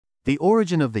The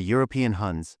origin of the European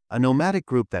Huns, a nomadic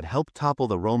group that helped topple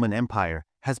the Roman Empire,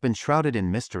 has been shrouded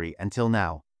in mystery until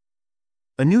now.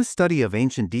 A new study of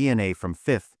ancient DNA from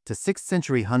 5th to 6th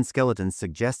century Hun skeletons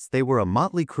suggests they were a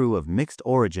motley crew of mixed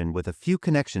origin with a few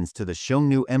connections to the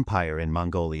Xiongnu Empire in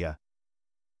Mongolia.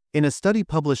 In a study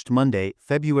published Monday,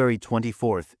 February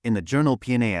 24, in the journal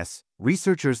PNAS,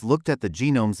 researchers looked at the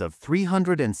genomes of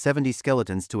 370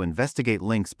 skeletons to investigate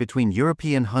links between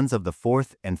European Huns of the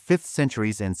 4th and 5th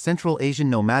centuries and Central Asian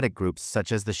nomadic groups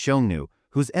such as the Xiongnu,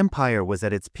 whose empire was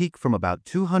at its peak from about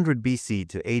 200 BC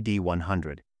to AD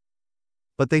 100.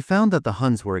 But they found that the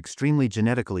Huns were extremely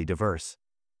genetically diverse.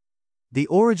 The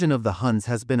origin of the Huns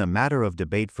has been a matter of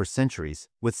debate for centuries,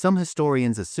 with some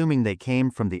historians assuming they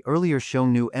came from the earlier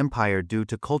Xiongnu Empire due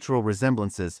to cultural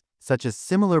resemblances, such as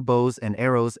similar bows and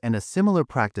arrows and a similar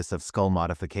practice of skull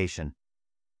modification.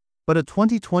 But a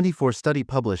 2024 study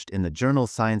published in the journal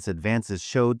Science Advances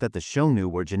showed that the Xiongnu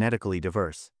were genetically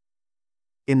diverse.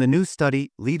 In the new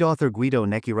study, lead author Guido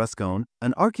Necki-Ruscone,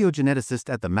 an archaeogeneticist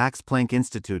at the Max Planck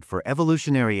Institute for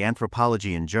Evolutionary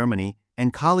Anthropology in Germany,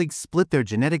 and colleagues split their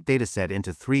genetic dataset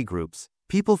into three groups: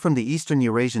 people from the Eastern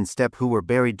Eurasian steppe who were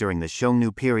buried during the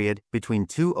Xiongnu period between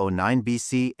 209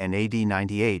 BC and AD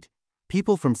 98,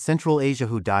 people from Central Asia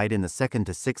who died in the 2nd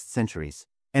to 6th centuries,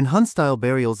 and Hun-style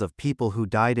burials of people who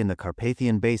died in the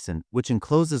Carpathian Basin, which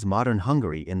encloses modern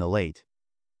Hungary, in the late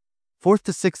 4th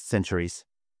to 6th centuries.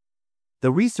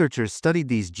 The researchers studied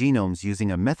these genomes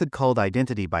using a method called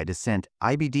identity by descent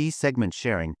 (IBD) segment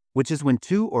sharing, which is when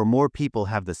two or more people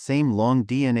have the same long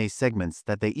DNA segments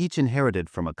that they each inherited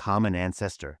from a common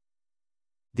ancestor.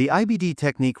 The IBD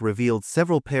technique revealed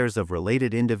several pairs of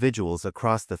related individuals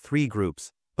across the three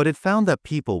groups, but it found that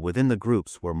people within the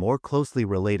groups were more closely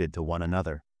related to one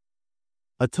another.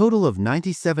 A total of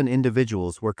 97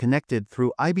 individuals were connected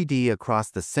through IBD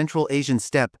across the Central Asian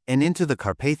steppe and into the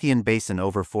Carpathian Basin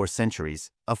over 4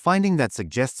 centuries, a finding that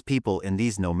suggests people in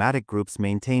these nomadic groups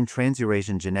maintain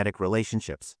trans-Eurasian genetic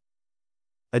relationships.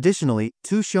 Additionally,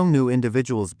 2 Xiongnu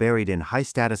individuals buried in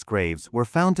high-status graves were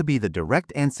found to be the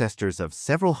direct ancestors of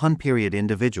several Hun period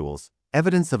individuals,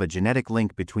 evidence of a genetic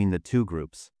link between the two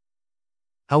groups.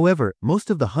 However, most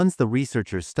of the Huns the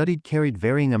researchers studied carried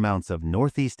varying amounts of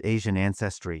Northeast Asian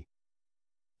ancestry.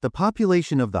 The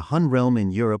population of the Hun realm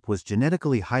in Europe was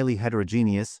genetically highly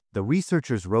heterogeneous, the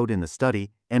researchers wrote in the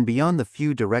study, and beyond the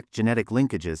few direct genetic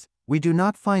linkages, we do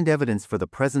not find evidence for the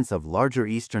presence of larger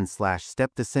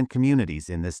Eastern/steppe descent communities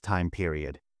in this time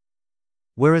period.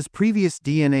 Whereas previous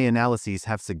DNA analyses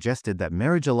have suggested that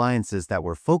marriage alliances that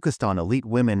were focused on elite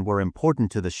women were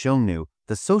important to the Xiongnu,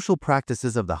 the social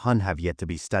practices of the Hun have yet to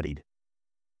be studied.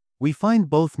 We find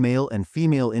both male and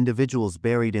female individuals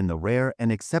buried in the rare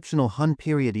and exceptional Hun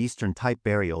period Eastern type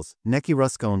burials,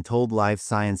 Necki-Ruscone told Live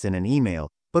Science in an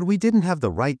email, but we didn't have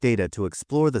the right data to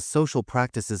explore the social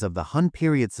practices of the Hun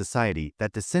period society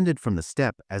that descended from the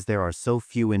steppe as there are so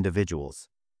few individuals.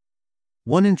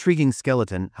 One intriguing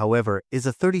skeleton, however, is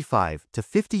a 35 to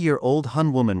 50-year-old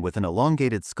Hun woman with an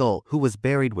elongated skull who was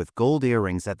buried with gold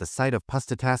earrings at the site of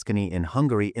Pusztatascani in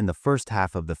Hungary in the first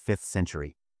half of the 5th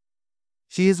century.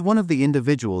 She is one of the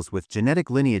individuals with genetic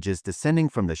lineages descending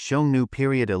from the Xiongnu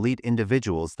period elite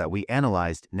individuals that we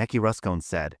analyzed, Necki-Ruscone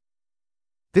said.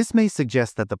 This may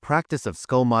suggest that the practice of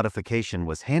skull modification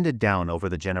was handed down over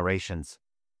the generations.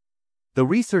 The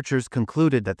researchers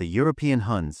concluded that the European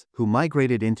Huns, who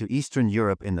migrated into Eastern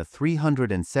Europe in the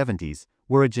 370s,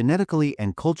 were a genetically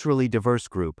and culturally diverse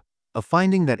group, a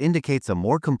finding that indicates a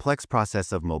more complex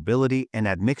process of mobility and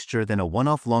admixture than a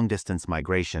one-off long-distance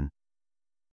migration.